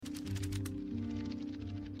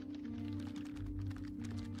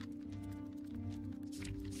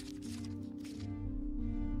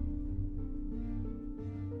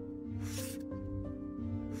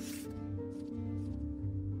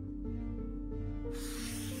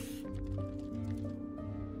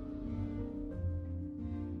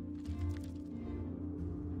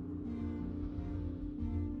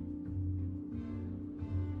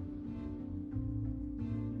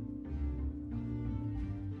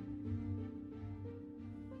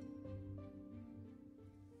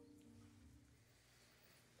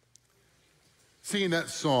singing that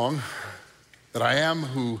song, that I am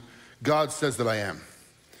who God says that I am.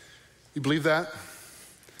 You believe that?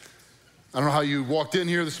 I don't know how you walked in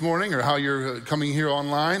here this morning or how you're coming here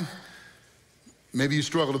online. Maybe you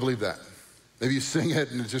struggle to believe that. Maybe you sing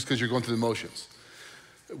it and it's just because you're going through the motions.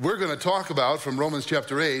 We're going to talk about, from Romans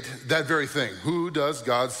chapter 8, that very thing. Who does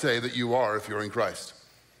God say that you are if you're in Christ?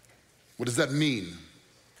 What does that mean?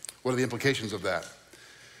 What are the implications of that?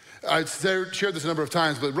 I've shared this a number of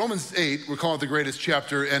times, but Romans 8, we're calling it the greatest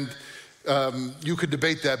chapter, and you could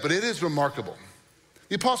debate that, but it is remarkable.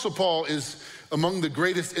 The Apostle Paul is among the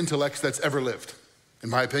greatest intellects that's ever lived,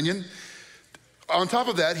 in my opinion. On top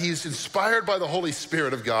of that, he's inspired by the Holy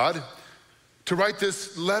Spirit of God to write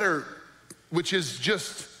this letter, which is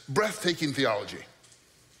just breathtaking theology.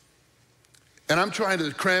 And I'm trying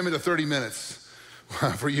to cram into 30 minutes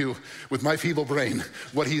for you with my feeble brain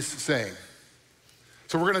what he's saying.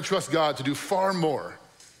 So we're going to trust God to do far more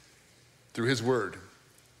through his word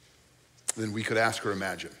than we could ask or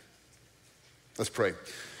imagine. Let's pray.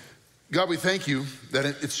 God, we thank you that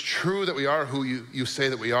it's true that we are who you say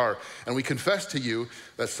that we are. And we confess to you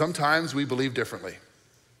that sometimes we believe differently.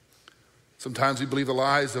 Sometimes we believe the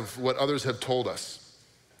lies of what others have told us,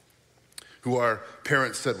 who our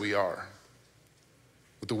parents said we are,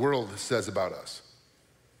 what the world says about us,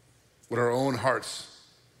 what our own hearts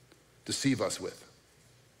deceive us with.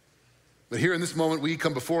 But here in this moment, we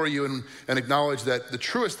come before you and acknowledge that the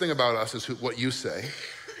truest thing about us is what you say.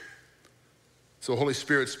 So Holy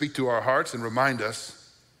Spirit, speak to our hearts and remind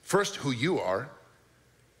us, first, who you are,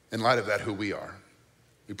 in light of that, who we are.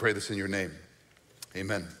 We pray this in your name.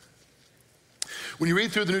 Amen. When you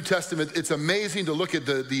read through the New Testament, it's amazing to look at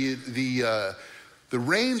the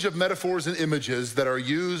range of metaphors and images that are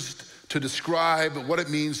used to describe what it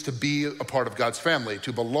means to be a part of God's family,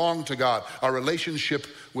 to belong to God, our relationship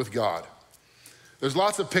with God. There's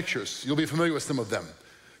lots of pictures. You'll be familiar with some of them.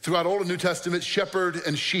 Throughout Old and New Testament, shepherd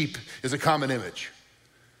and sheep is a common image.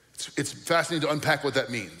 It's fascinating to unpack what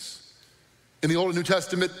that means. In the Old and New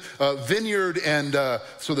Testament, vineyard and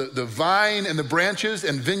so the vine and the branches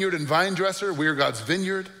and vineyard and vine dresser, we are God's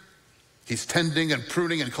vineyard. He's tending and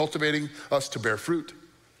pruning and cultivating us to bear fruit.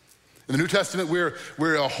 In the New Testament,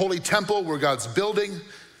 we're a holy temple. We're God's building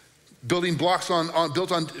blocks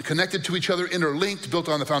connected to each other, interlinked, built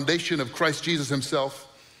on the foundation of Christ Jesus himself.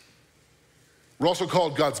 We're also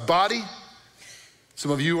called God's body. Some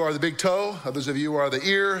of you are the big toe, others of you are the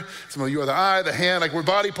ear, some of you are the eye, the hand. Like, we're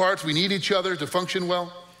body parts, we need each other to function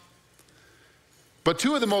well. But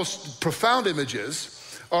two of the most profound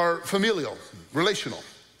images are familial, relational.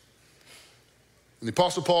 And the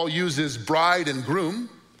Apostle Paul uses bride and groom.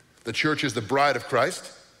 The church is the bride of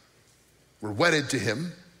Christ. We're wedded to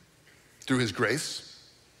him through his grace.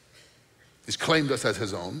 He's claimed us as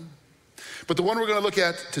his own. But the one we're going to look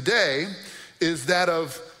at today is that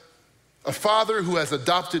of a father who has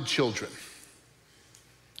adopted children.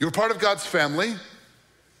 You're part of God's family,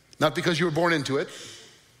 not because you were born into it,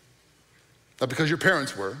 not because your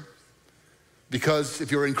parents were, because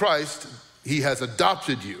if you're in Christ, he has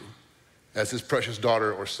adopted you as his precious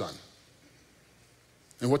daughter or son.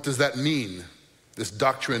 And what does that mean, this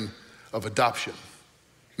doctrine of adoption?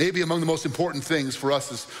 Maybe among the most important things for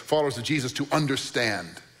us as followers of Jesus to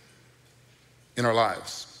understand in our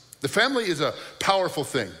lives. The family is a powerful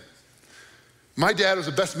thing. My dad was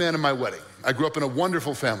the best man in my wedding. I grew up in a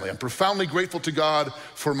wonderful family. I'm profoundly grateful to God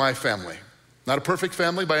for my family. Not a perfect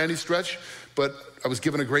family by any stretch, but I was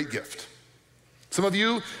given a great gift. Some of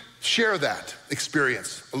you share that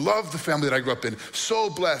experience. I love the family that I grew up in.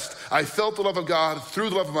 So blessed. I felt the love of God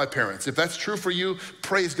through the love of my parents. If that's true for you,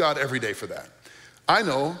 praise God every day for that. I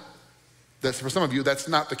know that for some of you, that's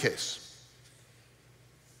not the case.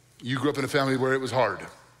 You grew up in a family where it was hard,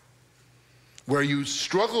 where you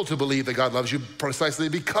struggle to believe that God loves you precisely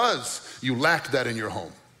because you lacked that in your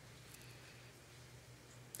home.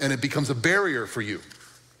 And it becomes a barrier for you.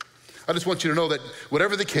 I just want you to know that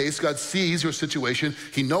whatever the case, God sees your situation,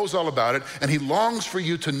 he knows all about it, and he longs for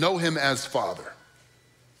you to know him as Father.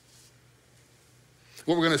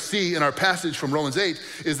 What we're going to see in our passage from Romans 8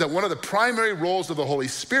 is that one of the primary roles of the Holy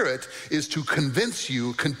Spirit is to convince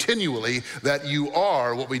you continually that you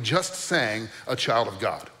are, what we just sang, a child of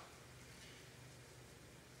God.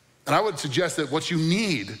 And I would suggest that what you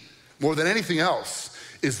need more than anything else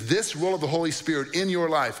is this role of the Holy Spirit in your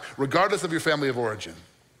life, regardless of your family of origin.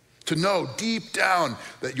 To know deep down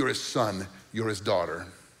that you're his son, you're his daughter,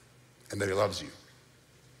 and that he loves you.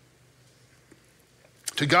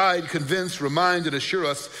 To guide, convince, remind, and assure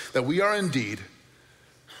us that we are indeed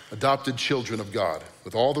adopted children of God,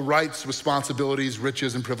 with all the rights, responsibilities,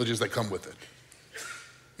 riches, and privileges that come with it.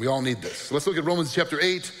 We all need this. So let's look at Romans chapter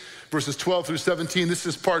 8, verses 12 through 17. This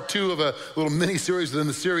is part 2 of a little mini-series within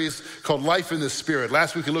the series called Life in the Spirit.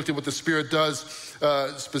 Last week we looked at what the Spirit does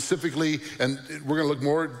specifically, and we're going to look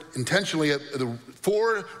more intentionally at the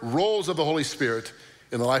 4 roles of the Holy Spirit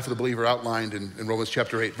in the life of the believer outlined in Romans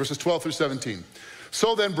chapter 8, verses 12 through 17.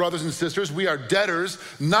 So then, brothers and sisters, we are debtors,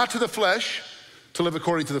 not to the flesh, to live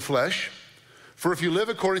according to the flesh. For if you live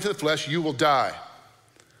according to the flesh, you will die.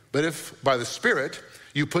 But if by the Spirit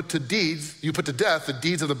you put to death the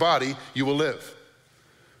deeds of the body, you will live.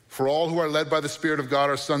 For all who are led by the Spirit of God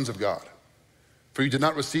are sons of God. For you did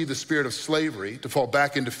not receive the spirit of slavery to fall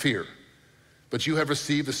back into fear, but you have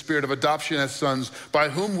received the spirit of adoption as sons, by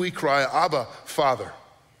whom we cry, Abba, Father.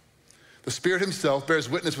 The Spirit himself bears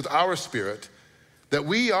witness with our spirit that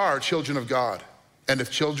we are children of God, and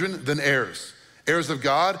if children, then heirs, heirs of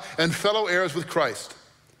God and fellow heirs with Christ,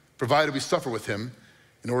 provided we suffer with him,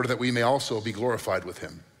 in order that we may also be glorified with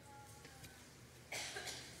him.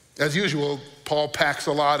 As usual, Paul packs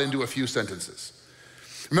a lot into a few sentences.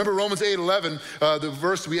 Remember Romans 8:11, the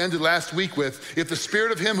verse we ended last week with, if the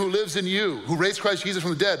Spirit of him who lives in you, who raised Christ Jesus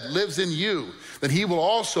from the dead, lives in you, then he will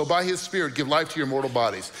also by his Spirit give life to your mortal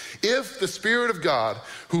bodies. If the Spirit of God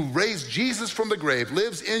who raised Jesus from the grave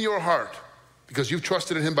lives in your heart because you've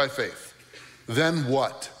trusted in him by faith, then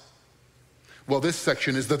what? Well, this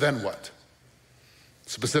section is the then what.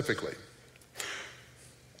 Specifically,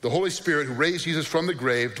 the Holy Spirit who raised Jesus from the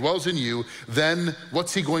grave dwells in you, then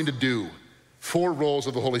what's he going to do? 4 roles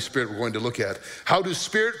of the Holy Spirit we're going to look at. How do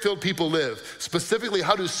Spirit-filled people live? Specifically,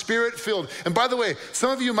 how do Spirit-filled, and by the way,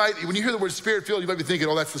 some of you might, when you hear the word Spirit-filled, you might be thinking,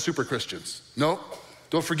 oh, that's the super Christians. No,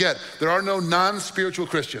 don't forget, there are no non-spiritual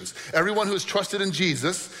Christians. Everyone who has trusted in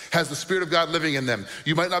Jesus has the Spirit of God living in them.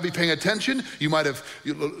 You might not be paying attention. You might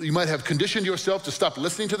have conditioned yourself to stop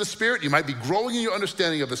listening to the Spirit. You might be growing in your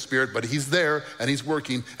understanding of the Spirit, but he's there and he's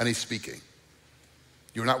working and he's speaking.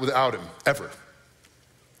 You're not without him, ever.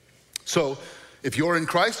 So if you're in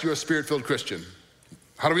Christ, you're a Spirit-filled Christian.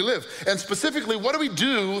 How do we live? And specifically, what do we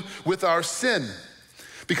do with our sin?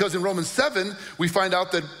 Because in Romans 7, we find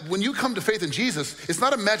out that when you come to faith in Jesus, it's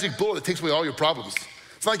not a magic bullet that takes away all your problems.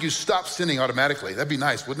 It's not like you stop sinning automatically. That'd be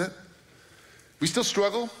nice, wouldn't it? We still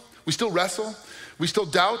struggle. We still wrestle. We still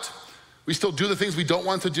doubt. We still do the things we don't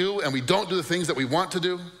want to do, and we don't do the things that we want to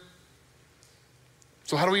do.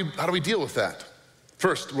 So how do we deal with that?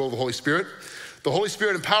 First, the role of the Holy Spirit. The Holy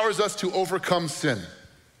Spirit empowers us to overcome sin.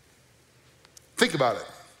 Think about it.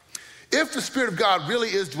 If the Spirit of God really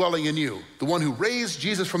is dwelling in you, the one who raised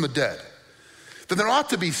Jesus from the dead, then there ought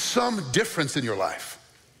to be some difference in your life.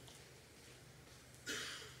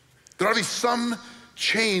 There ought to be some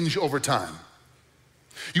change over time.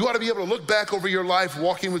 You ought to be able to look back over your life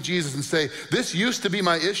walking with Jesus and say, this used to be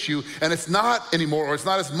my issue, and it's not anymore, or it's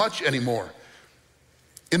not as much anymore.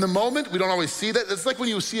 In the moment, we don't always see that. It's like when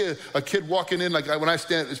you see a kid walking in, like when I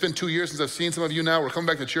stand, it's been 2 years since I've seen some of you now. We're coming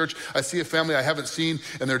back to church. I see a family I haven't seen,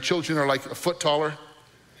 and their children are like a foot taller.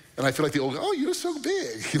 And I feel like the old, oh, you're so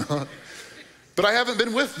big, you know. But I haven't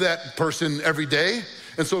been with that person every day.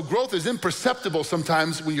 And so growth is imperceptible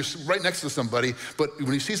sometimes when you're right next to somebody. But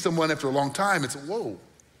when you see someone after a long time, it's, whoa,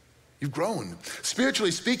 you've grown.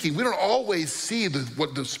 Spiritually speaking, we don't always see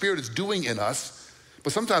what the Spirit is doing in us.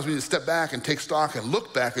 But sometimes we need to step back and take stock and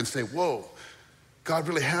look back and say, whoa, God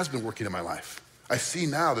really has been working in my life. I see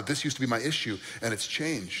now that this used to be my issue and it's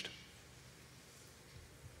changed.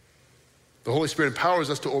 The Holy Spirit empowers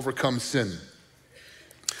us to overcome sin.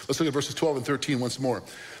 Let's look at verses 12 and 13 once more.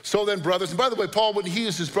 So then, brothers, and by the way, Paul, when he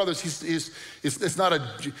uses brothers, it's not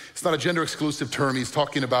a gender exclusive term. He's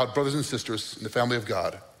talking about brothers and sisters in the family of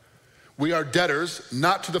God. We are debtors,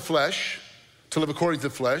 not to the flesh, to live according to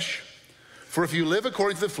the flesh. For if you live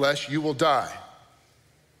according to the flesh, you will die.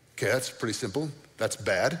 Okay, that's pretty simple. That's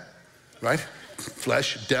bad, right?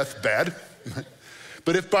 Flesh, death, bad.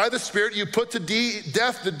 But if by the Spirit you put to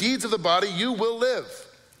death the deeds of the body, you will live.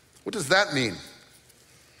 What does that mean?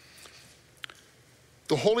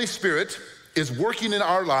 The Holy Spirit is working in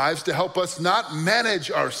our lives to help us not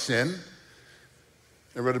manage our sin.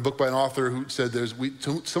 I read a book by an author who said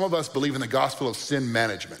some of us believe in the gospel of sin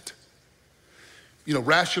management. You know,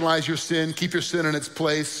 rationalize your sin, keep your sin in its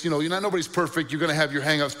place. You know, nobody's perfect. You're going to have your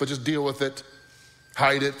hang-ups, but just deal with it.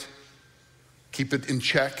 Hide it. Keep it in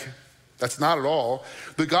check. That's not at all.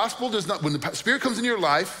 The gospel does not, when the Spirit comes into your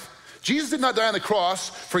life, Jesus did not die on the cross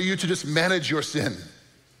for you to just manage your sin.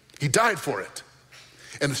 He died for it.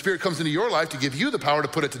 And the Spirit comes into your life to give you the power to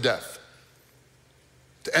put it to death,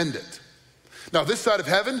 to end it. Now, this side of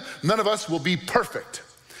heaven, none of us will be perfect.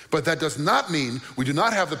 But that does not mean we do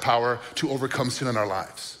not have the power to overcome sin in our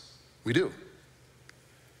lives. We do.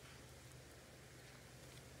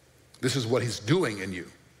 This is what he's doing in you.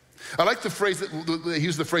 I like the phrase, he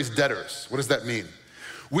used the phrase debtors. What does that mean?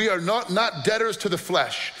 We are not debtors to the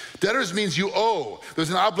flesh. Debtors means you owe. There's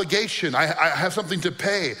an obligation. I have something to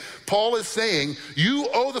pay. Paul is saying, you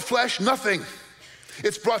owe the flesh nothing.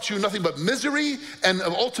 It's brought you nothing but misery and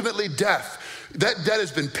ultimately death. That debt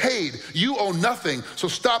has been paid. You owe nothing. So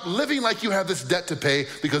stop living like you have this debt to pay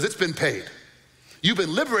because it's been paid. You've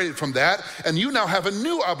been liberated from that, and you now have a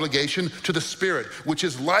new obligation to the Spirit, which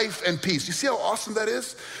is life and peace. You see how awesome that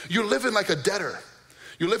is? You're living like a debtor.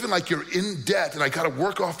 You're living like you're in debt, and I got to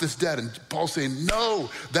work off this debt. And Paul's saying,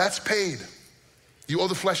 no, that's paid. You owe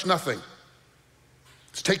the flesh nothing.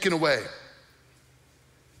 It's taken away.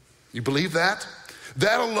 You believe that?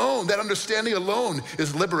 That alone, that understanding alone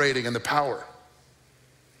is liberating in the power.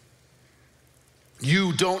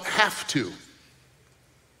 You don't have to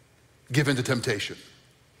give into temptation.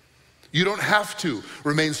 You don't have to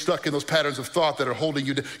remain stuck in those patterns of thought that are holding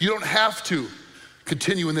you down. You don't have to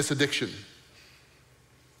continue in this addiction.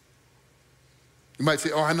 You might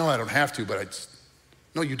say, oh, I know I don't have to, but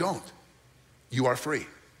no, you don't. You are free.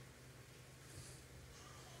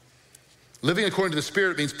 Living according to the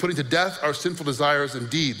Spirit means putting to death our sinful desires and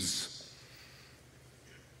deeds.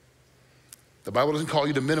 The Bible doesn't call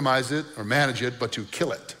you to minimize it or manage it, but to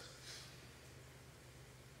kill it.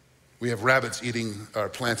 We have rabbits eating our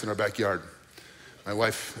plants in our backyard. My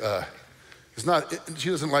wife she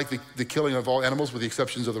doesn't like the killing of all animals with the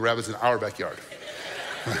exceptions of the rabbits in our backyard.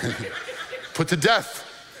 Put to death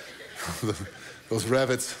those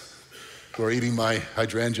rabbits who are eating my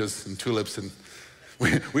hydrangeas and tulips. And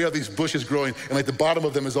we have these bushes growing, and like the bottom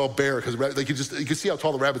of them is all bare because like you can see how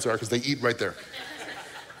tall the rabbits are because they eat right there.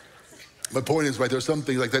 My point is, right, there's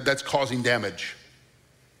something like that's causing damage.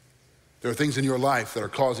 There are things in your life that are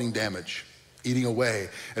causing damage, eating away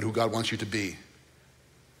at who God wants you to be.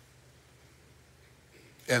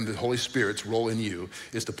 And the Holy Spirit's role in you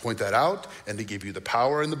is to point that out and to give you the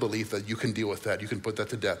power and the belief that you can deal with that. You can put that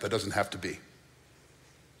to death. That doesn't have to be.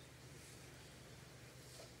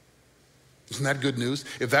 Isn't that good news?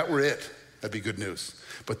 If that were it, that'd be good news.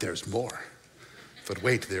 But there's more. But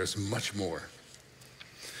wait, there's much more.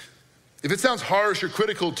 If it sounds harsh or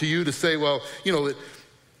critical to you to say, well,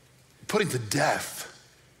 putting to death,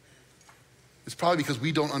 it's probably because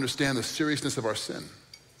we don't understand the seriousness of our sin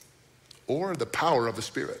or the power of the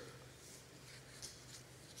Spirit.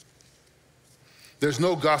 There's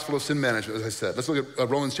no gospel of sin management, as I said. Let's look at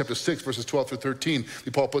Romans chapter 6, verses 12 through 13.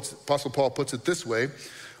 Apostle Paul puts it this way: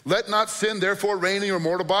 let not sin therefore reign in your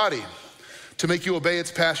mortal body to make you obey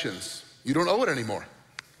its passions. You don't owe it anymore.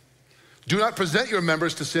 Do not present your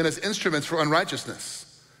members to sin as instruments for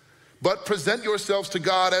unrighteousness, but present yourselves to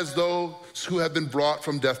God as those who have been brought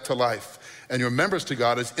from death to life, and your members to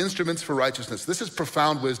God as instruments for righteousness. This is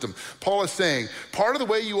profound wisdom. Paul is saying, part of the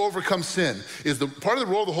way you overcome sin is part of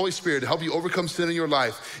the role of the Holy Spirit to help you overcome sin in your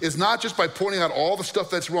life is not just by pointing out all the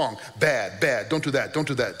stuff that's wrong. Bad, don't do that, don't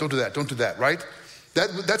do that, don't do that, don't do that, right?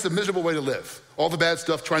 That's a miserable way to live. All the bad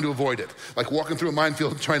stuff, trying to avoid it. Like walking through a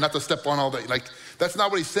minefield, trying not to step on all that. Like, that's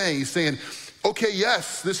not what he's saying. He's saying, okay,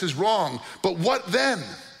 yes, this is wrong, but what then?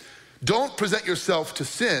 Don't present yourself to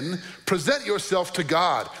sin, present yourself to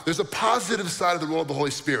God. There's a positive side of the role of the Holy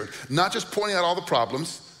Spirit, not just pointing out all the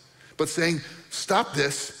problems, but saying, stop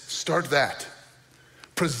this, start that.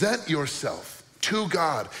 Present yourself to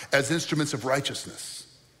God as instruments of righteousness.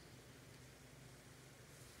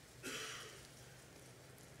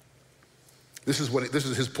 This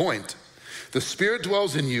is his point. The Spirit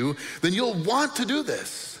dwells in you, then you'll want to do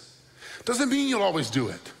this. Doesn't mean you'll always do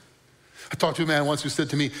it. I talked to a man once who said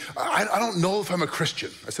to me, I don't know if I'm a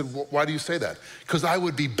Christian. I said, why do you say that? Because I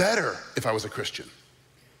would be better if I was a Christian.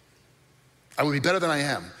 I would be better than I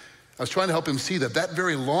am. I was trying to help him see that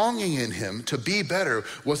very longing in him to be better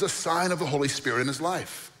was a sign of the Holy Spirit in his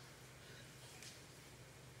life.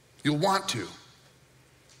 You'll want to.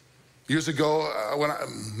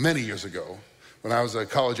 Many years ago, when I was a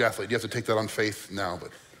college athlete, you have to take that on faith now,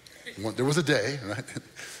 but there was a day, right?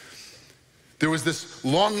 There was this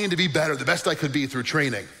longing to be better, the best I could be through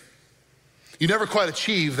training. You never quite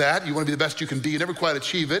achieve that. You want to be the best you can be. You never quite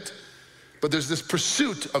achieve it. But there's this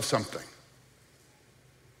pursuit of something.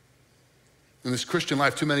 In this Christian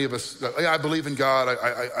life, too many of us, I believe in God.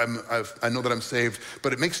 I know that I'm saved.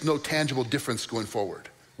 But it makes no tangible difference going forward.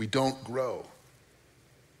 We don't grow.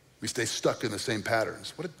 We stay stuck in the same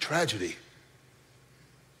patterns. What a tragedy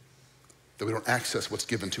that we don't access what's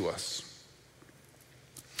given to us.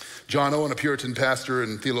 John Owen, a Puritan pastor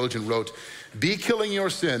and theologian, wrote, "Be killing your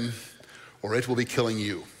sin, or it will be killing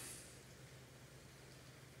you."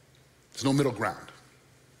 There's no middle ground.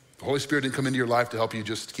 The Holy Spirit didn't come into your life to help you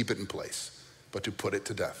just keep it in place, but to put it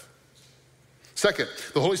to death. Second,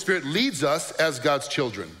 the Holy Spirit leads us as God's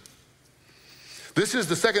children. This is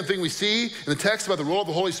the second thing we see in the text about the role of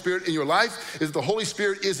the Holy Spirit in your life, is that the Holy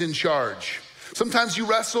Spirit is in charge. Sometimes you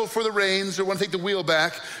wrestle for the reins or want to take the wheel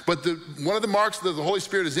back, but one of the marks that the Holy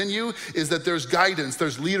Spirit is in you is that there's guidance,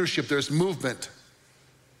 there's leadership, there's movement.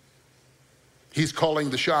 He's calling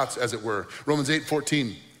the shots, as it were. Romans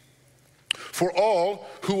 8:14. For all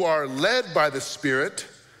who are led by the Spirit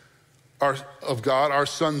of God are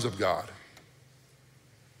sons of God.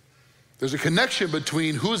 There's a connection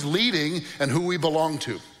between who's leading and who we belong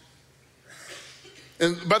to.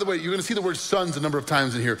 And by the way, you're going to see the word sons a number of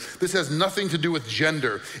times in here. This has nothing to do with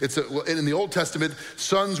gender. In the Old Testament,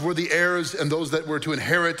 sons were the heirs and those that were to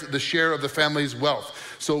inherit the share of the family's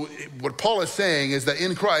wealth. So what Paul is saying is that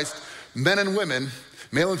in Christ, men and women,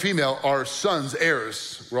 male and female, are sons,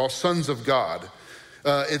 heirs. We're all sons of God.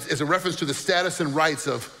 It's a reference to the status and rights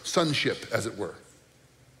of sonship, as it were.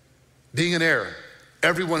 Being an heir,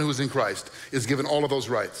 everyone who is in Christ is given all of those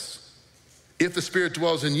rights. If the Spirit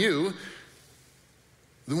dwells in you,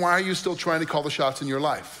 then why are you still trying to call the shots in your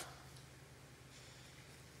life?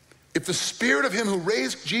 If the Spirit of him who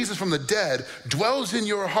raised Jesus from the dead dwells in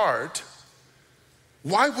your heart,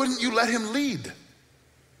 why wouldn't you let him lead?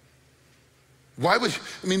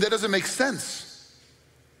 That doesn't make sense.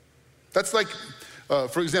 That's like,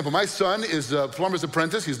 for example, my son is a plumber's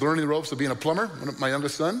apprentice. He's learning the ropes of being a plumber, my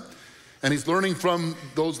youngest son. And he's learning from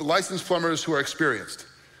those licensed plumbers who are experienced.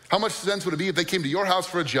 How much sense would it be if they came to your house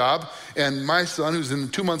for a job and my son, who's in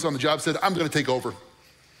 2 months on the job, said, I'm going to take over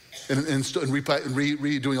and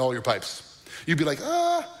redoing all your pipes? You'd be like,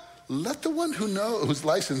 let the one who's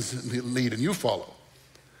licensed lead and you follow.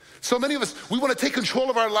 So many of us, we want to take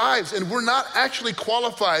control of our lives and we're not actually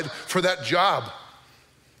qualified for that job.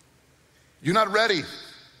 You're not ready.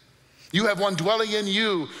 You have one dwelling in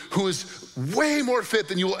you who is way more fit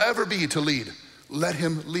than you will ever be to lead. Let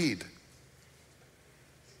him lead.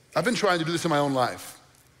 I've been trying to do this in my own life.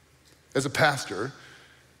 As a pastor,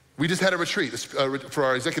 we just had a retreat for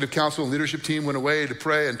our executive council and leadership team, went away to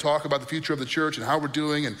pray and talk about the future of the church and how we're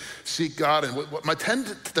doing and seek God. And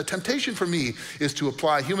the temptation for me is to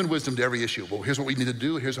apply human wisdom to every issue. Well, here's what we need to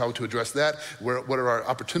do. Here's how to address that. What are our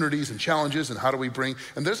opportunities and challenges and how do we bring,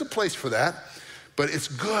 and there's a place for that. But it's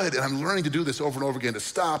good, and I'm learning to do this over and over again, to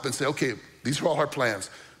stop and say, okay, these are all our plans,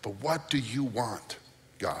 but what do you want,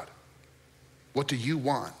 God? What do you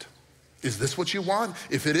want? Is this what you want?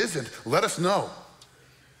 If it isn't, let us know.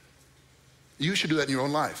 You should do that in your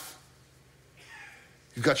own life.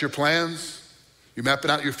 You've got your plans, you're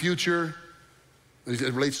mapping out your future. It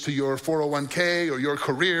relates to your 401k or your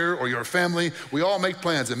career or your family. We all make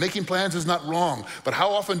plans, and making plans is not wrong. But how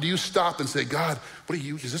often do you stop and say, God,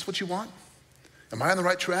 is this what you want? Am I on the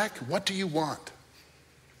right track? What do you want?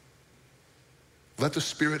 Let the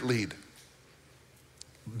Spirit lead.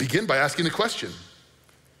 Begin by asking the question.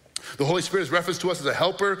 The Holy Spirit is referenced to us as a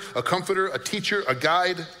helper, a comforter, a teacher, a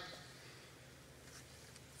guide.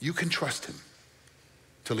 You can trust him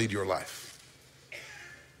to lead your life.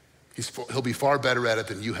 He'll be far better at it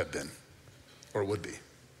than you have been or would be.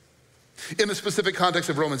 In the specific context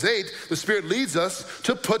of Romans 8, the Spirit leads us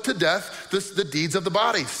to put to death the deeds of the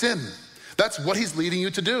body, sin. That's what he's leading you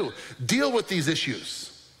to do. Deal with these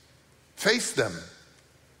issues. Face them.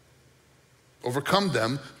 Overcome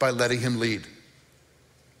them by letting him lead.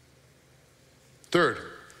 Third,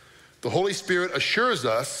 the Holy Spirit assures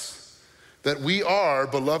us that we are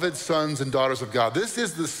beloved sons and daughters of God. This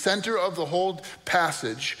is the center of the whole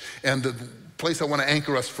passage and the place I want to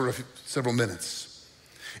anchor us for several minutes.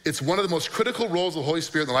 It's one of the most critical roles of the Holy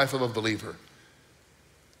Spirit in the life of a believer.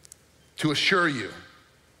 To assure you,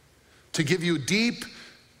 to give you deep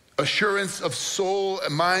assurance of soul,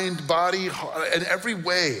 mind, body, heart, in every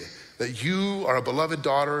way that you are a beloved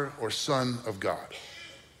daughter or son of God.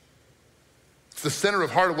 It's the center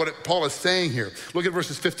of heart of what Paul is saying here. Look at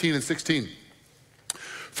verses 15 and 16.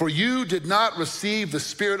 For you did not receive the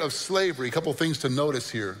spirit of slavery. A couple of things to notice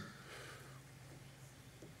here.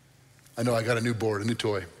 I know I got a new board, a new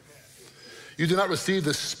toy. You did not receive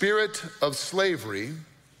the spirit of slavery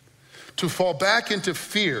to fall back into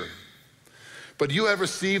fear, but you have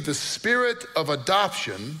received the spirit of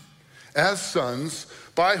adoption as sons,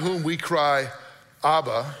 by whom we cry,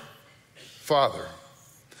 Abba, Father.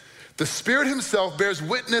 The Spirit himself bears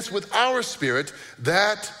witness with our spirit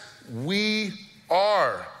that we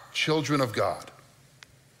are children of God.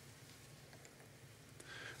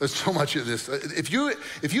 There's so much of this. If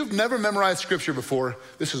you've never memorized scripture before,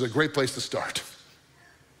 this is a great place to start.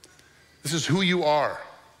 This is who you are.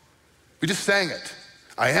 We just sang it.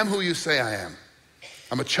 I am who you say I am.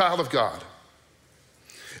 I'm a child of God.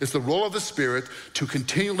 It's the role of the Spirit to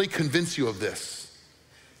continually convince you of this,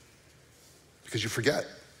 because you forget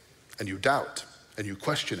and you doubt and you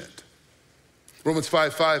question it. Romans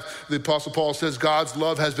 5:5, the Apostle Paul says, God's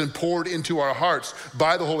love has been poured into our hearts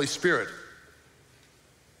by the Holy Spirit.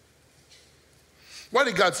 Why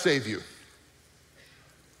did God save you?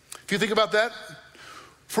 If you think about that,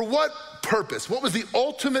 for what purpose? What was the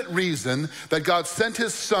ultimate reason that God sent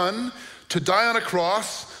his Son to die on a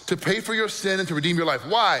cross, to pay for your sin and to redeem your life?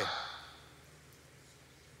 Why?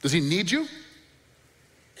 Does he need you?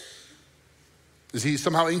 Is he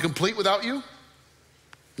somehow incomplete without you?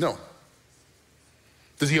 No.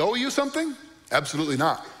 Does he owe you something? Absolutely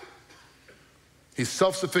not. He's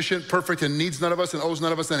self-sufficient, perfect, and needs none of us and owes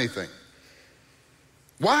none of us anything.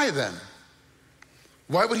 Why then?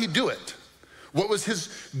 Why would he do it? What was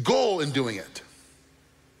his goal in doing it?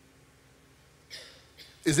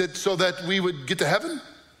 Is it so that we would get to heaven?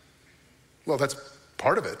 Well, that's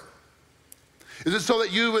part of it. Is it so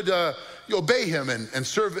that you would obey him and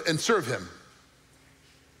serve him?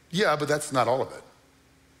 Yeah, but that's not all of it.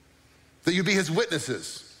 That you be his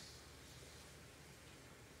witnesses.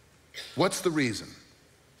 What's the reason?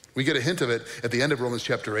 We get a hint of it at the end of Romans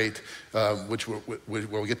chapter 8, which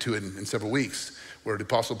we'll get to in several weeks, where the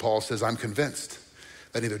Apostle Paul says, I'm convinced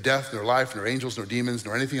that neither death, nor life, nor angels, nor demons,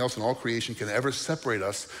 nor anything else in all creation can ever separate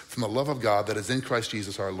us from the love of God that is in Christ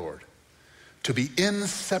Jesus our Lord. To be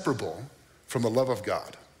inseparable from the love of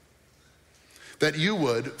God. That you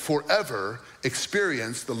would forever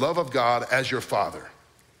experience the love of God as your Father.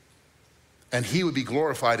 And he would be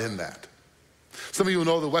glorified in that. Some of you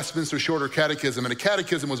know the Westminster Shorter Catechism, and a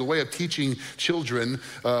catechism was a way of teaching children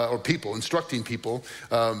or people, instructing people,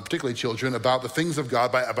 particularly children, about the things of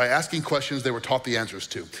God by asking questions they were taught the answers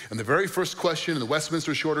to. And the very first question in the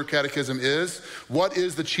Westminster Shorter Catechism is, what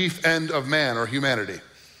is the chief end of man or humanity?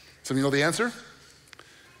 Some of you know the answer?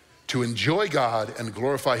 To enjoy God and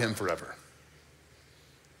glorify him forever.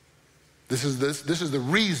 This is the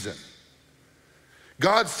reason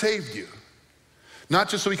God saved you. Not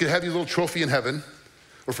just so he could have your little trophy in heaven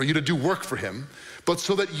or for you to do work for him, but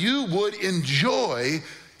so that you would enjoy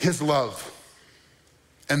his love.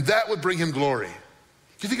 And that would bring him glory. Do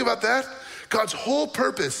you think about that? God's whole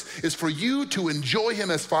purpose is for you to enjoy him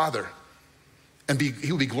as Father. And he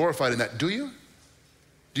will be glorified in that. Do you?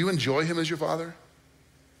 Do you enjoy him as your Father? Do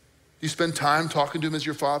you spend time talking to him as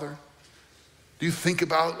your Father? Do you think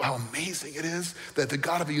about how amazing it is that the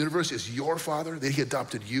God of the universe is your Father, that he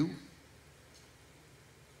adopted you?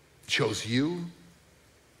 Chose you,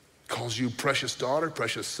 calls you precious daughter,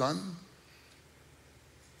 precious son.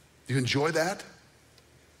 Do you enjoy that?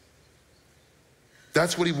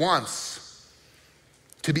 That's what he wants.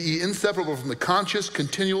 To be inseparable from the conscious,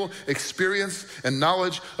 continual experience and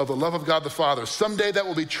knowledge of the love of God the Father. Someday that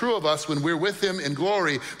will be true of us when we're with him in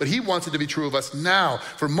glory, but he wants it to be true of us now.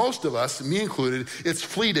 For most of us, me included, it's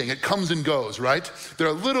fleeting. It comes and goes, right? There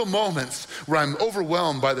are little moments where I'm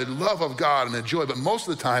overwhelmed by the love of God and the joy, but most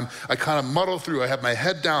of the time I kind of muddle through. I have my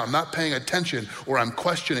head down, I'm not paying attention, or I'm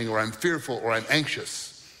questioning, or I'm fearful, or I'm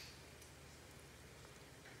anxious.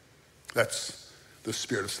 That's the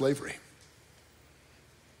spirit of slavery.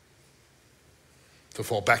 To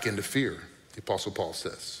fall back into fear, the Apostle Paul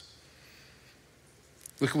says.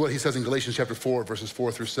 Look at what he says in Galatians chapter 4, verses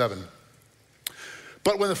 4 through 7.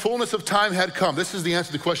 But when the fullness of time had come, this is the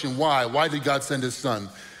answer to the question, why? Why did God send his Son?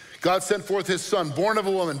 God sent forth his Son, born of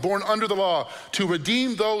a woman, born under the law, to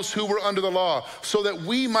redeem those who were under the law, so that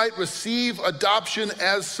we might receive adoption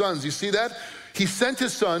as sons. You see that? He sent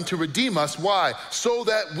his Son to redeem us. Why? So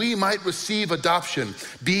that we might receive adoption,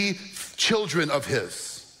 be children of his.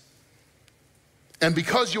 And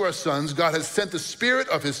because you are sons, God has sent the Spirit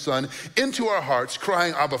of his Son into our hearts,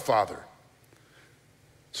 crying, Abba, Father.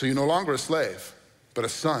 So you're no longer a slave, but a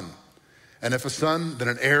son. And if a son, then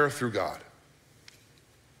an heir through God.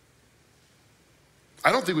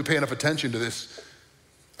 I don't think we pay enough attention to this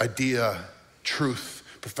idea, truth,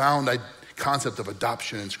 profound concept of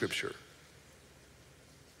adoption in Scripture.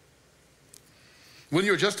 When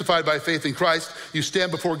you're justified by faith in Christ, you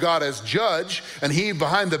stand before God as judge, and he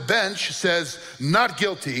behind the bench says, not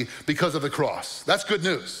guilty because of the cross. That's good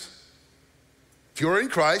news. If you're in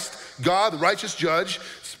Christ, God, the righteous judge,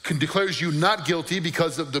 declares you not guilty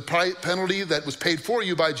because of the penalty that was paid for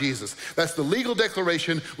you by Jesus. That's the legal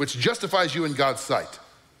declaration which justifies you in God's sight.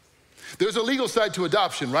 There's a legal side to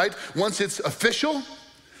adoption, right? Once it's official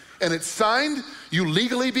and it's signed, you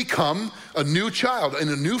legally become a new child in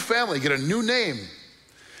a new family, get a new name.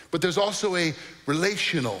 But there's also a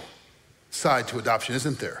relational side to adoption,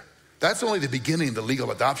 isn't there? That's only the beginning, the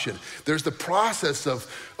legal adoption. There's the process of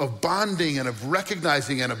bonding and of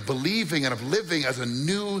recognizing and of believing and of living as in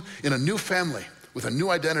a new family, with a new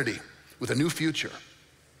identity, with a new future.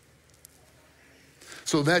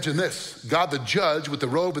 So imagine this. God the judge with the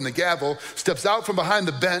robe and the gavel steps out from behind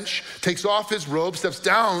the bench, takes off his robe, steps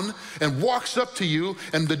down and walks up to you,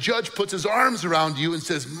 and the judge puts his arms around you and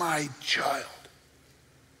says, "My child,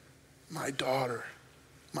 my daughter,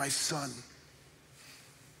 my son."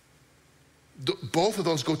 Both of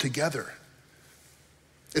those go together.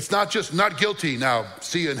 It's not just not guilty, now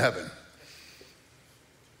see you in heaven.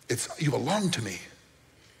 It's you belong to me.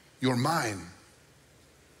 You're mine.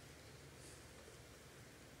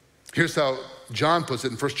 Here's how John puts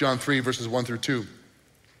it in 1 John 3, verses 1 through 2.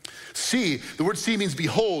 See, the word see means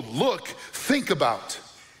behold, look, think about.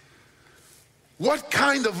 What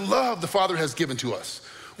kind of love the Father has given to us?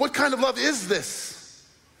 What kind of love is this?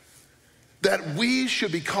 That we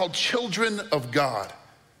should be called children of God.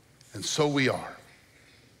 And so we are.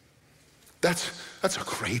 That's a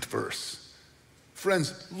great verse.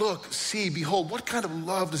 Friends, look, see, behold, what kind of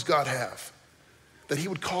love does God have? That he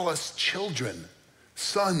would call us children,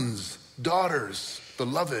 sons, daughters,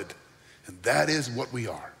 beloved. And that is what we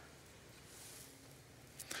are.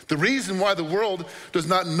 The reason why the world does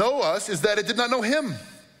not know us is that it did not know him.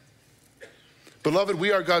 Beloved,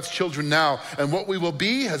 we are God's children now, and what we will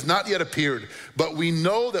be has not yet appeared. But we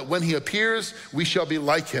know that when he appears, we shall be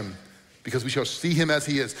like him, because we shall see him as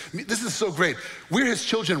he is. This is so great. We're his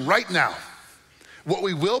children right now. What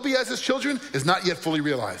we will be as his children is not yet fully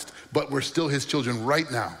realized, but we're still his children right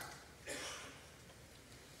now.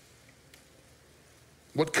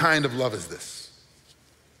 What kind of love is this?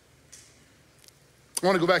 I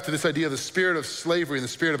want to go back to this idea of the spirit of slavery and the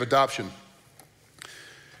spirit of adoption.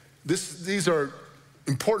 These are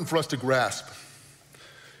important for us to grasp.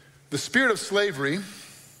 The spirit of slavery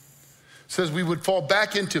says we would fall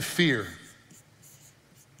back into fear,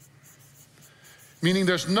 meaning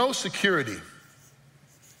there's no security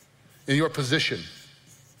in your position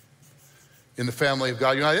in the family of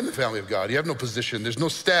God. You're not in the family of God. You have no position. There's no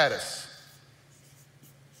status,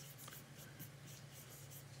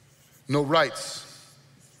 no rights,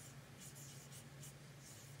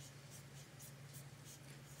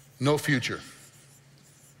 no future.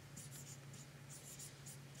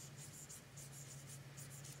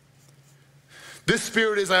 This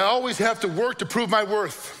spirit is, I always have to work to prove my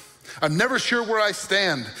worth. I'm never sure where I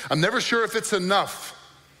stand. I'm never sure if it's enough.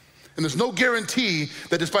 And there's no guarantee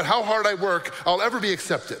that despite how hard I work, I'll ever be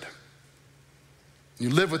accepted. You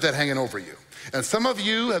live with that hanging over you. And some of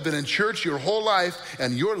you have been in church your whole life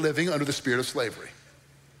and you're living under the spirit of slavery.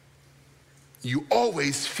 You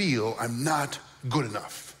always feel, I'm not good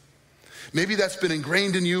enough. Maybe that's been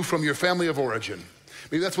ingrained in you from your family of origin.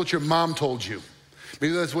 Maybe that's what your mom told you.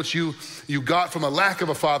 Maybe that's what you got from a lack of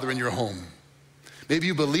a father in your home. Maybe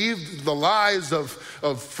you believed the lies of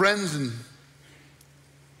friends in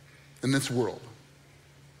this world.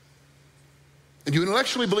 And you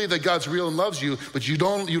intellectually believe that God's real and loves you, but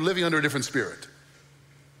you're living under a different spirit.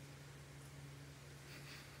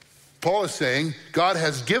 Paul is saying God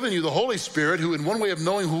has given you the Holy Spirit, who in one way of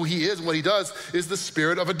knowing who he is and what he does is the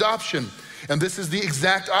spirit of adoption. And this is the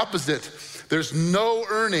exact opposite. There's no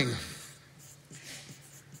earning.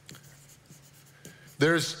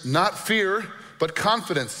 There's not fear, but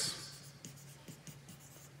confidence.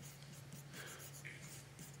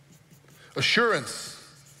 Assurance.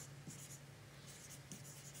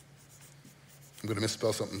 I'm going to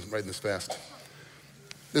misspell something writing this fast.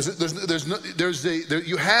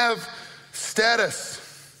 You have status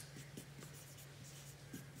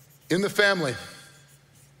in the family.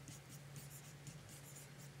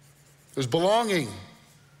 There's belonging.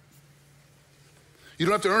 You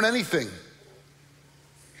don't have to earn anything.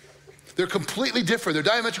 They're completely different. They're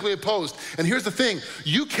diametrically opposed. And here's the thing.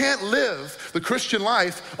 You can't live the Christian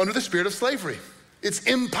life under the spirit of slavery. It's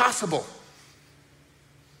impossible.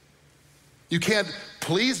 You can't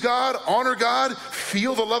please God, honor God,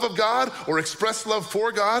 feel the love of God, or express love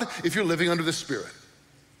for God if you're living under the Spirit.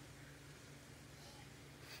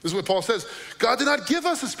 This is what Paul says. God did not give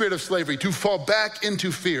us a spirit of slavery to fall back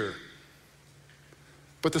into fear,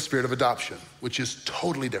 but the spirit of adoption, which is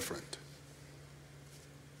totally different.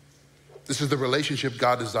 This is the relationship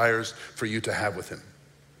God desires for you to have with him.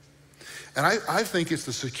 And I think it's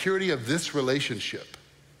the security of this relationship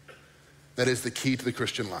that is the key to the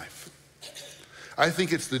Christian life. I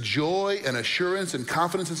think it's the joy and assurance and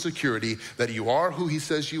confidence and security that you are who he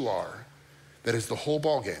says you are that is the whole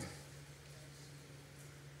ballgame.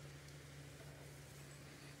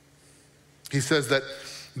 He says that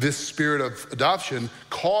this spirit of adoption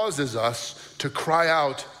causes us to cry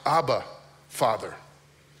out, Abba, Father.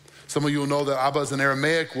 Some of you will know that Abba is an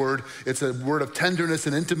Aramaic word. It's a word of tenderness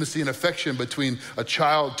and intimacy and affection between a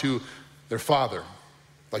child to their father,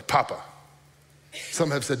 like Papa.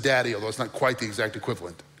 Some have said daddy, although it's not quite the exact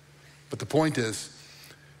equivalent. But the point is,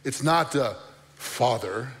 it's not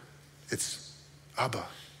father, it's Abba.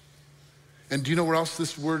 And do you know where else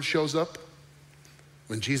this word shows up?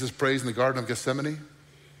 When Jesus prays in the Garden of Gethsemane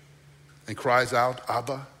and cries out,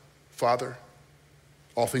 Abba, Father,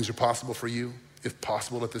 all things are possible for you. If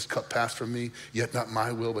possible, let this cup pass from me, yet not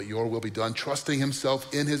my will, but your will be done. Trusting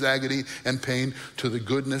himself in his agony and pain to the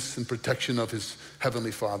goodness and protection of his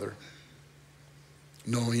heavenly Father,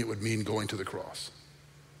 knowing it would mean going to the cross.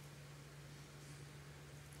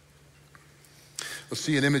 We'll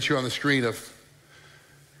see an image here on the screen of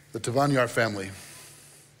the Tavanyar family.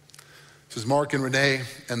 This is Mark and Renee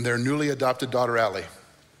and their newly adopted daughter, Allie.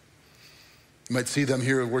 You might see them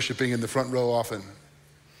here worshiping in the front row often.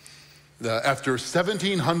 After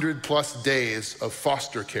 1,700 plus days of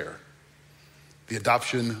foster care, the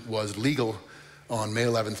adoption was legal on May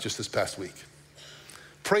 11th, just this past week.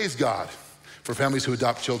 Praise God for families who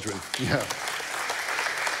adopt children. Yeah.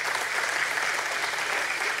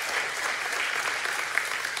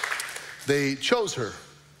 They chose her.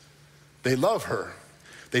 They love her.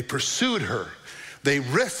 They pursued her. They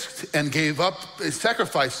risked and gave up a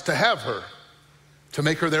sacrifice to have her, to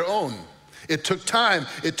make her their own. It took time,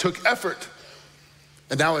 it took effort,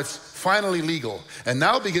 and now it's finally legal. And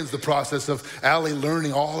now begins the process of Allie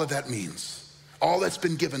learning all that that means, all that's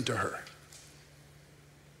been given to her.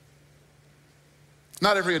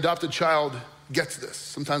 Not every adopted child gets this.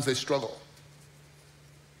 Sometimes they struggle.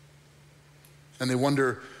 And they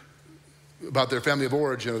wonder about their family of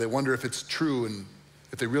origin, or they wonder if it's true and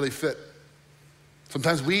if they really fit.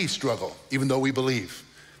 Sometimes we struggle, even though we believe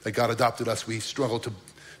that God adopted us, we struggle to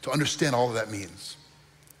understand all that means.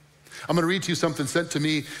 I'm going to read to you something sent to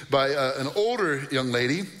me by an older young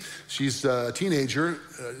lady. She's a teenager.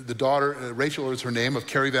 The daughter, Rachel is her name, of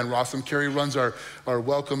Carrie Van Rossum. Carrie runs our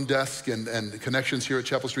welcome desk and connections here at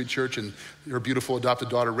Chapel Street Church, and her beautiful adopted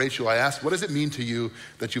daughter, Rachel. I asked, what does it mean to you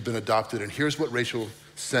that you've been adopted? And here's what Rachel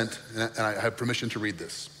sent, and I have permission to read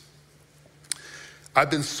this. I've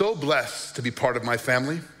been so blessed to be part of my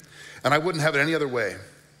family, and I wouldn't have it any other way.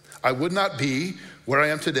 I would not be where I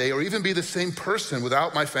am today or even be the same person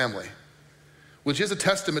without my family, which is a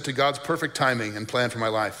testament to God's perfect timing and plan for my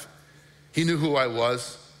life. He knew who I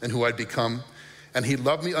was and who I'd become, and he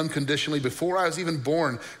loved me unconditionally before I was even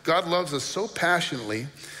born. God loves us so passionately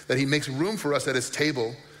that he makes room for us at his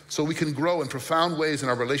table so we can grow in profound ways in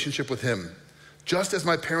our relationship with him, just as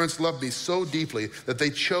my parents loved me so deeply that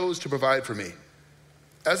they chose to provide for me.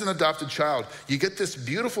 As an adopted child, you get this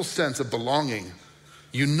beautiful sense of belonging.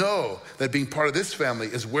 You know that being part of this family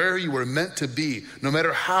is where you were meant to be, no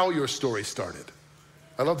matter how your story started.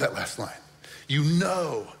 I love that last line. You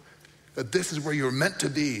know that this is where you're meant to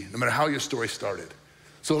be, no matter how your story started.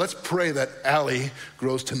 So let's pray that Allie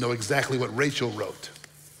grows to know exactly what Rachel wrote.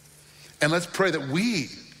 And let's pray that we,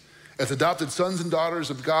 as adopted sons and daughters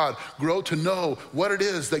of God, grow to know what it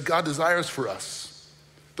is that God desires for us.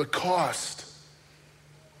 The cost,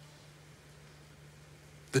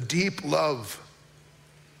 the deep love,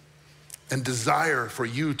 and desire for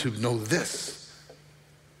you to know this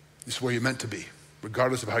is where you're meant to be,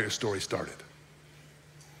 regardless of how your story started.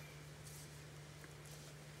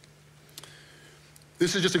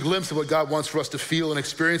 This is just a glimpse of what God wants for us to feel and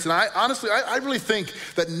experience. And I really think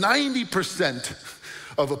that 90%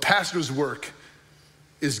 of a pastor's work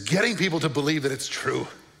is getting people to believe that it's true.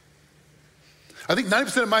 I think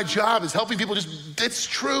 90% of my job is helping people it's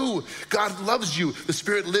true. God loves you. The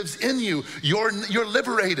Spirit lives in you. You're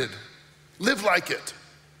liberated. Live like it.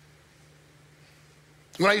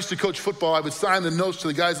 When I used to coach football, I would sign the notes to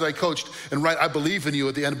the guys that I coached and write, I believe in you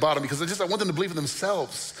at the end bottom, because I want them to believe in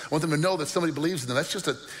themselves. I want them to know that somebody believes in them. That's just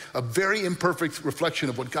a very imperfect reflection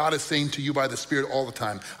of what God is saying to you by the Spirit all the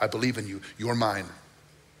time. I believe in you. You're mine.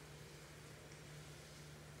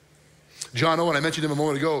 John Owen, I mentioned him a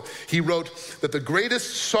moment ago, he wrote that the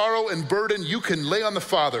greatest sorrow and burden you can lay on the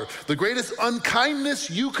Father, the greatest unkindness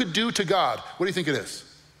you could do to God, what do you think it is?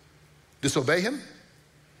 Disobey him?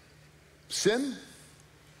 Sin?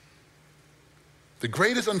 The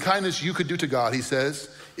greatest unkindness you could do to God, he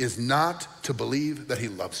says, is not to believe that he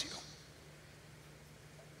loves you.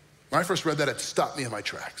 When I first read that, it stopped me in my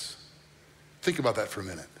tracks. Think about that for a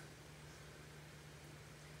minute.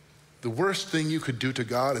 The worst thing you could do to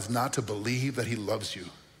God is not to believe that he loves you.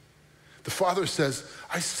 The Father says,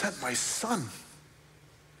 I sent my Son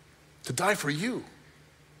to die for you.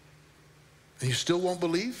 And you still won't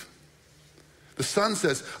believe? The Son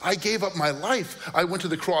says, I gave up my life. I went to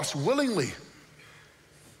the cross willingly.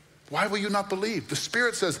 Why will you not believe? The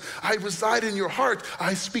Spirit says, I reside in your heart.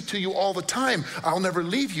 I speak to you all the time. I'll never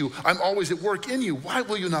leave you. I'm always at work in you. Why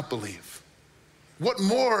will you not believe? What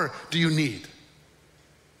more do you need?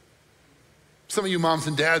 Some of you moms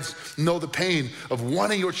and dads know the pain of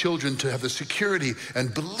wanting your children to have the security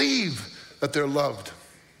and believe that they're loved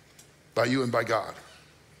by you and by God.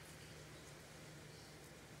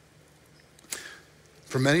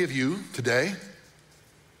 For many of you today,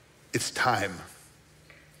 it's time.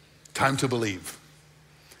 Time to believe.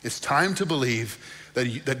 It's time to believe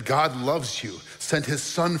that God loves you, sent his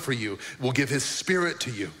Son for you, will give his Spirit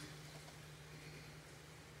to you.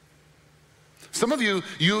 Some of you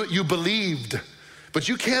believed, but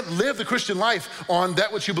you can't live the Christian life on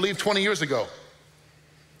that which you believed 20 years ago.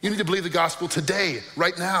 You need to believe the gospel today,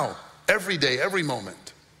 right now, every day, every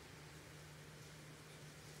moment.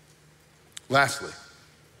 Lastly,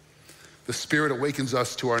 the Spirit awakens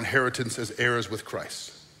us to our inheritance as heirs with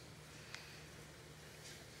Christ.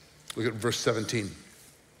 Look at verse 17.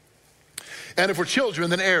 And if we're children,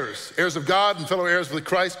 then heirs, heirs of God and fellow heirs with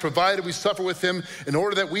Christ, provided we suffer with him in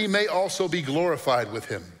order that we may also be glorified with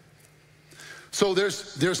him. So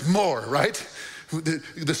there's more, right?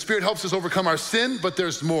 The Spirit helps us overcome our sin, but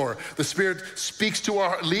there's more. The Spirit speaks to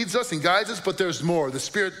our, leads us and guides us, but there's more. The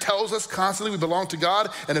Spirit tells us constantly we belong to God,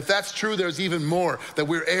 and if that's true, there's even more, that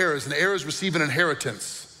we're heirs, and heirs receive an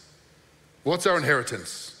inheritance. What's our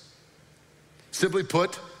inheritance? Simply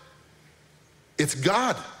put, it's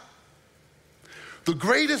God. The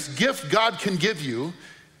greatest gift God can give you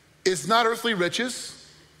is not earthly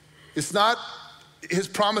riches. It's not his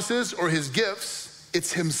promises or his gifts.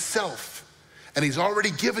 It's himself. And he's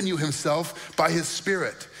already given you himself by his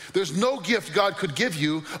Spirit. There's no gift God could give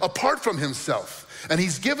you apart from himself. And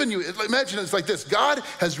he's given you, imagine it's like this. God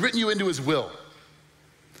has written you into his will.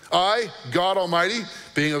 I, God Almighty,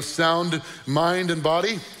 being of sound mind and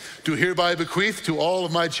body, do hereby bequeath to all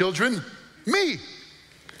of my children me.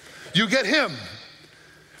 You get him.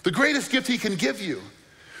 The greatest gift he can give you.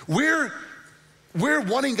 We're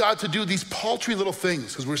wanting God to do these paltry little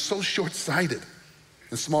things because we're so short-sighted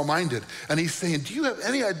and small-minded. And he's saying, do you have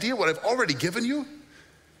any idea what I've already given you?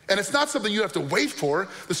 And it's not something you have to wait for.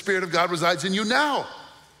 The Spirit of God resides in you now.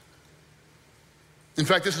 In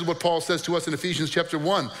fact, this is what Paul says to us in Ephesians chapter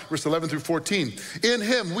 1, verse 11 through 14. In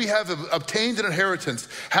him we have obtained an inheritance,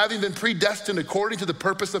 having been predestined according to the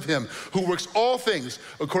purpose of him, who works all things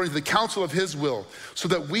according to the counsel of his will, so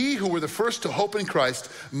that we who were the first to hope in Christ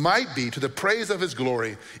might be to the praise of his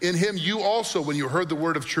glory. In him you also, when you heard the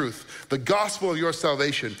word of truth, the gospel of your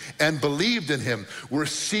salvation, and believed in him, were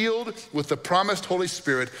sealed with the promised Holy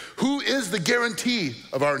Spirit, who is the guarantee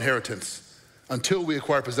of our inheritance until we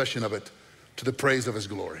acquire possession of it, to the praise of his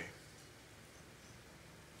glory.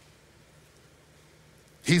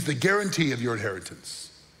 He's the guarantee of your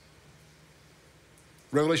inheritance.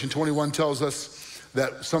 Revelation 21 tells us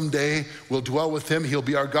that someday we'll dwell with him, he'll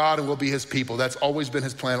be our God, and we'll be his people. That's always been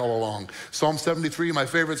his plan all along. Psalm 73, my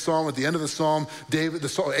favorite psalm, at the end of the psalm,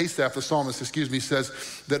 Asaph, the psalmist,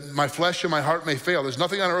 says that my flesh and my heart may fail. There's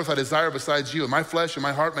nothing on earth I desire besides you, and my flesh and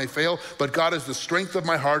my heart may fail, but God is the strength of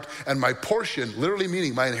my heart and my portion, literally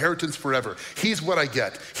meaning my inheritance forever. He's what I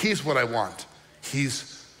get. He's what I want.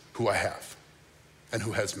 He's who I have and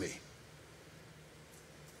who has me.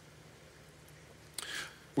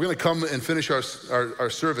 We're going to come and finish our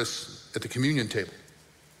service at the communion table.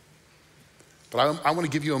 But I want to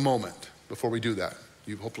give you a moment before we do that.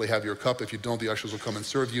 You hopefully have your cup. If you don't, the ushers will come and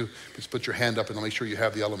serve you. Just put your hand up and I'll make sure you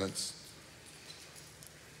have the elements.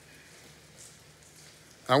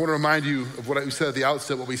 I want to remind you of what we said at the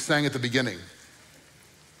outset, what we sang at the beginning.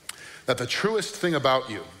 That the truest thing about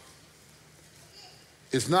you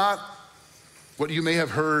is not what you may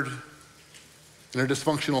have heard in a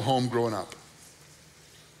dysfunctional home growing up.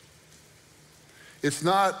 It's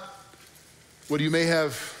not what you may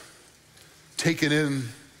have taken in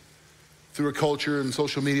through a culture and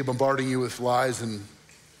social media bombarding you with lies and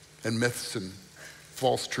myths and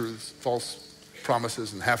false truths, false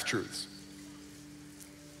promises and half-truths.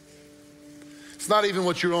 It's not even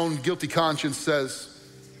what your own guilty conscience says.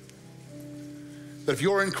 That if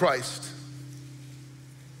you're in Christ,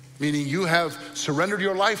 meaning you have surrendered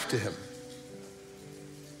your life to him,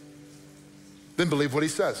 then believe what he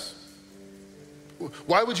says.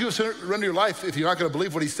 Why would you surrender your life if you're not going to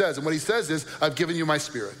believe what he says? And what he says is, I've given you my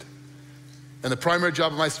Spirit. And the primary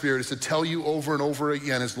job of my Spirit is to tell you over and over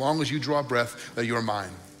again, as long as you draw breath, that you're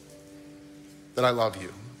mine, that I love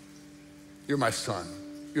you. You're my son.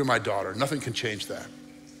 You're my daughter. Nothing can change that.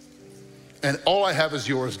 And all I have is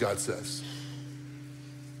yours, God says.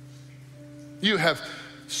 You have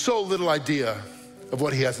so little idea of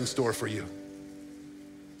what he has in store for you,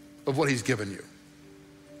 of what he's given you.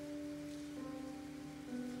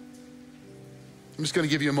 I'm just going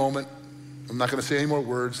to give you a moment. I'm not going to say any more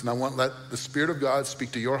words, and I want to let the Spirit of God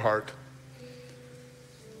speak to your heart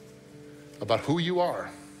about who you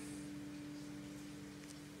are.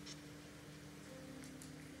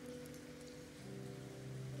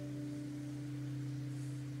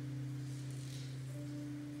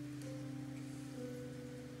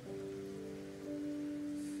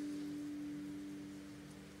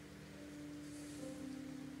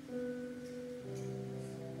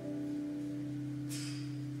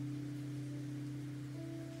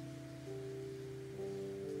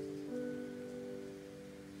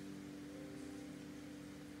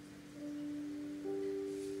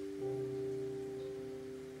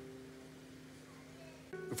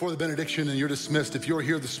 Before the benediction and you're dismissed, if you're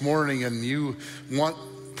here this morning and you want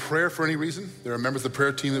prayer for any reason, there are members of the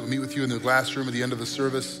prayer team that will meet with you in the glass room at the end of the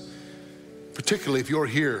service. Particularly if you're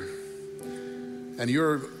here and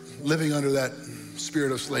you're living under that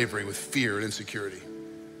spirit of slavery with fear and insecurity,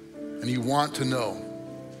 and you want to know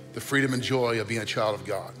the freedom and joy of being a child of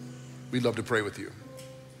God, we'd love to pray with you.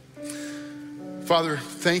 Father,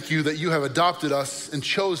 thank you that you have adopted us and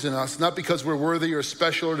chosen us, not because we're worthy or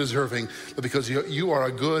special or deserving, but because you are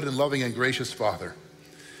a good and loving and gracious Father.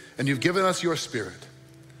 And you've given us your Spirit,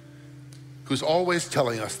 who's always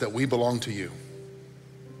telling us that we belong to you.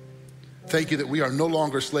 Thank you that we are no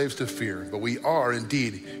longer slaves to fear, but we are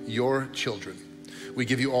indeed your children. We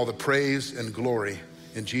give you all the praise and glory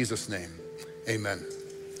in Jesus' name. Amen.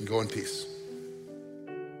 And go in peace.